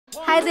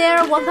Hi there,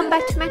 welcome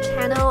back to my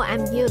channel.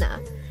 I'm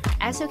Yuna.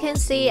 As you can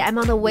see, I'm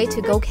on the way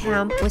to go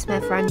camp with my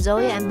friend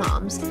Zoe and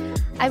moms.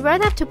 I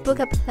ran up to book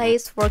a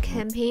place for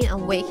camping a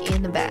week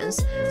in advance,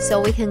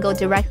 so we can go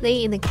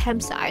directly in the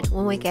campsite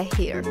when we get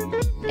here.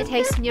 It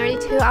takes nearly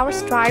 2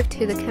 hours drive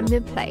to the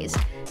camping place,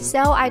 so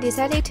I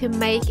decided to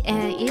make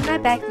an in my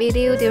bag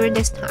video during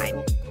this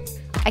time.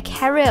 I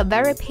carry a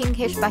very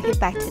pinkish bucket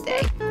bag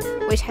today,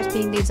 which has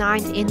been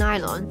designed in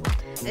nylon.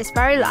 It's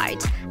very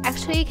light,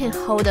 actually can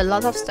hold a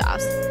lot of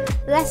stuff.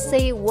 Let's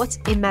see what's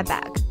in my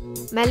bag.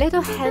 My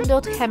little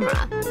handled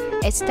camera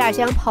is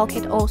Jianying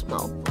Pocket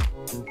Osmo,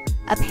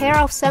 a pair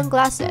of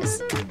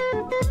sunglasses,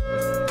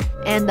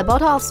 and a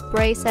bottle of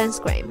spray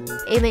sunscreen.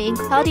 Even in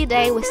cloudy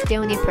day, we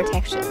still need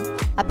protection.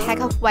 A pack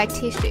of white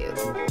tissue.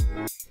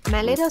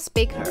 My little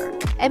speaker.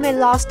 It may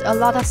last a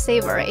lot of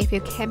silver if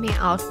you're camping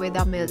out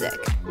without music.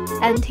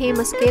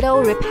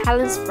 Anti-mosquito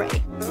repellent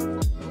spray.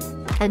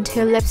 And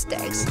 2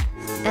 lipsticks.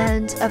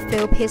 And a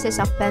few pieces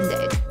of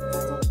band-aid.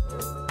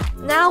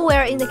 Now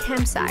we're in the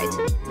campsite.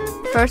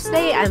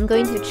 Firstly, I'm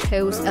going to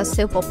choose a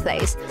suitable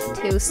place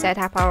to set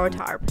up our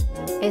tarp.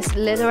 It's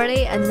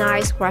literally a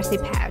nice grassy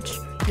patch.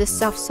 The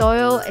soft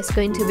soil is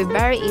going to be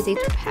very easy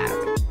to pack.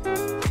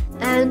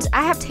 And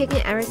I have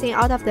taken everything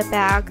out of the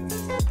bag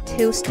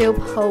to steel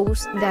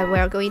poles that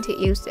we're going to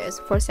use this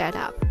for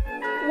setup.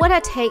 What I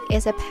take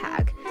is a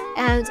pack,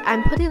 and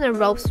I'm putting the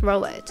ropes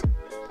through it.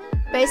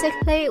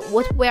 Basically,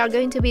 what we are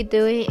going to be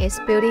doing is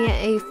building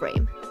an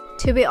A-frame.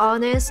 To be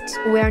honest,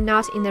 we are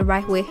not in the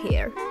right way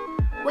here.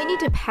 We need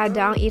to pat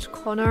down each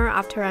corner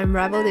after I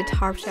unravel the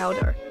tarp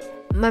shelter.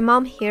 My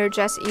mom here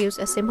just used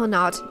a simple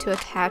knot to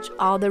attach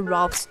all the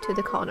ropes to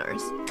the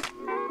corners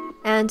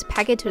and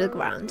peg it to the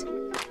ground.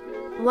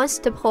 Once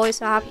the pole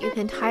is up, you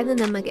can tighten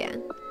them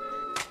again.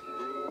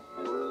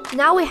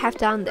 Now we have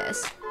done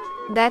this.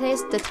 That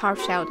is the tarp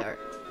shelter.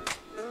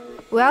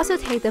 We also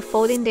take the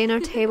folding dinner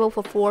table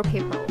for 4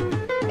 people.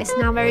 It's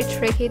not very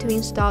tricky to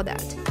install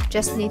that,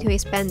 just need to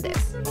expand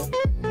this.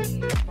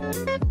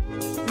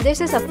 This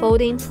is a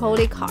folding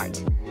trolley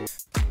cart.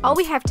 All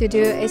we have to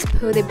do is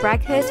put the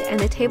bracket and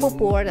the table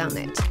board on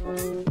it,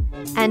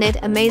 and it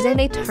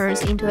amazingly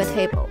turns into a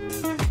table.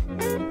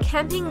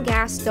 Camping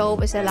gas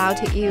stove is allowed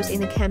to use in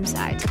the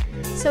campsite,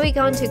 so we're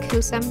going to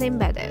cook something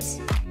by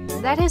this.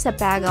 That is a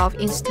bag of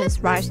instant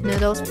rice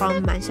noodles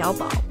from 满小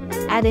宝.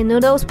 Add the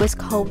noodles with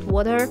cold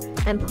water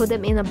and put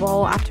them in a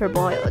bowl after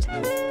boiled.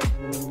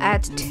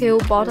 Add 2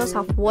 bottles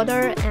of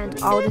water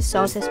and all the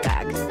sauces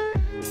back.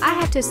 I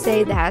have to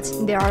say that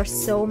there are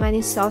so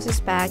many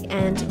sauces back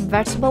and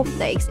vegetable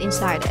flakes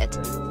inside it.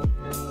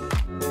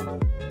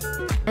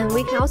 And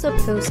we can also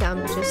put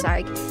some just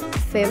like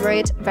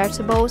favorite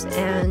vegetables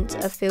and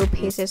a few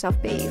pieces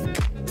of beef.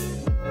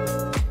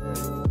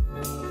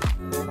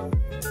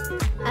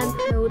 And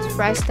put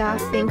fresh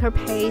stuffed finger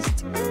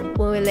paste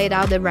when we laid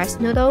out the rice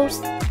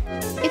noodles.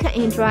 You can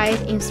air dry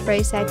it in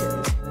 3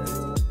 seconds.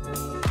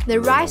 The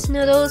rice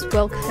noodles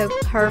will cook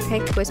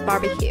perfect with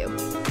barbecue.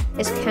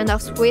 It's kind of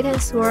sweet and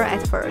sour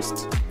at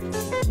first.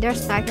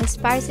 There's like a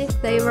spicy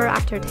flavor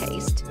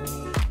aftertaste.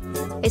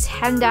 It's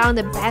hands down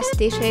the best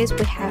dishes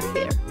we have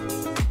here.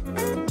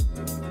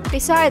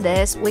 Besides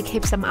this, we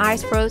keep some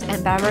ice fruit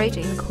and beverage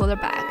in the cooler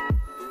bag.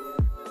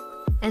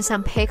 And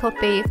some pickled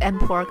beef and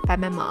pork by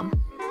my mom.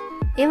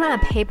 Even a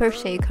paper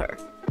shaker.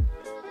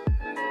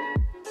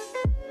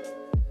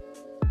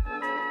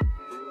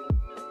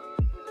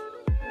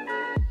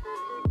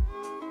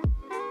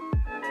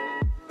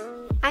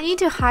 I need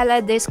to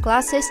highlight these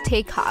glasses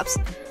teacups.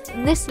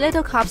 These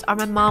little cups are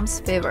my mom's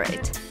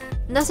favorite.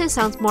 Nothing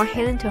sounds more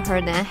hidden to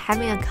her than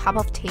having a cup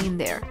of tea in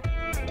there.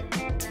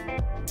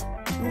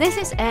 This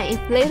is an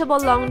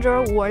inflatable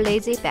lounger or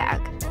lazy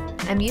bag.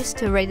 I'm used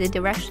to read the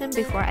direction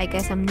before I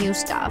get some new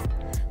stuff,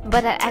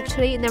 but I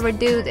actually never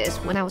do this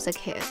when I was a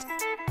kid.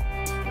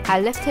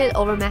 I lift it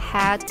over my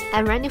head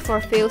and ran it for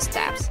a few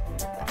steps,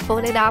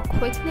 fold it up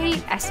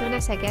quickly as soon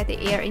as I get the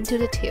air into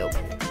the tube,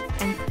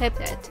 and clip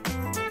it.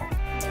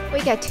 We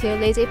get 2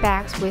 lazy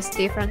bags with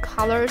different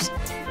colors,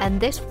 and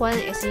this one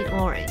is in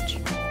orange.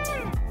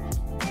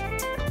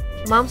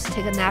 Moms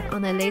take a nap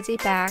on the lazy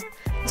bag.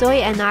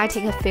 Zoe and I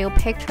take a few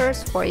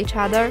pictures for each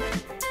other.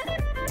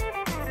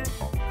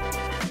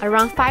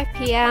 Around 5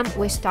 p.m.,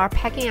 we start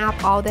packing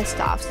up all the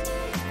stuffs.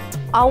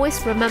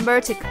 Always remember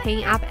to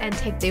clean up and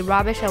take the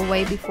rubbish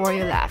away before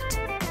you left.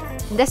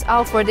 That's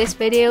all for this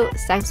video.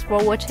 Thanks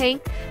for watching.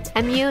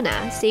 I'm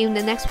Yuna. See you in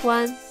the next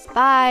one.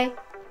 Bye!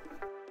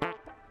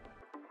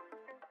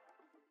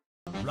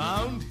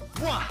 Round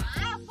 1.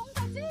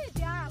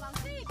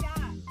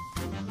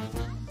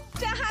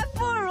 这还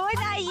不如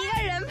他一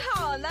个人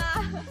跑呢。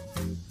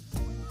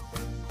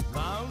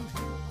Round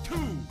 2.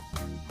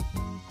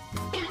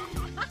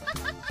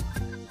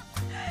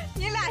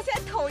 你俩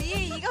先统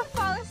一一个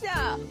方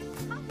向。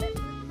2个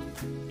球。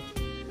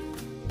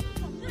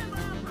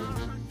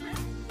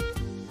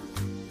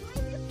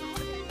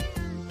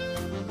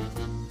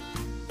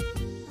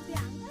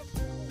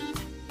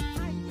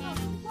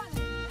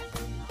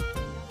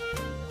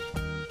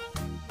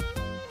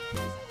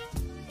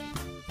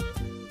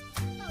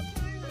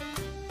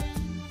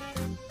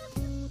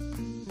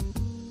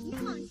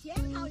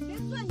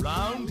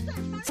Round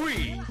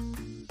 3.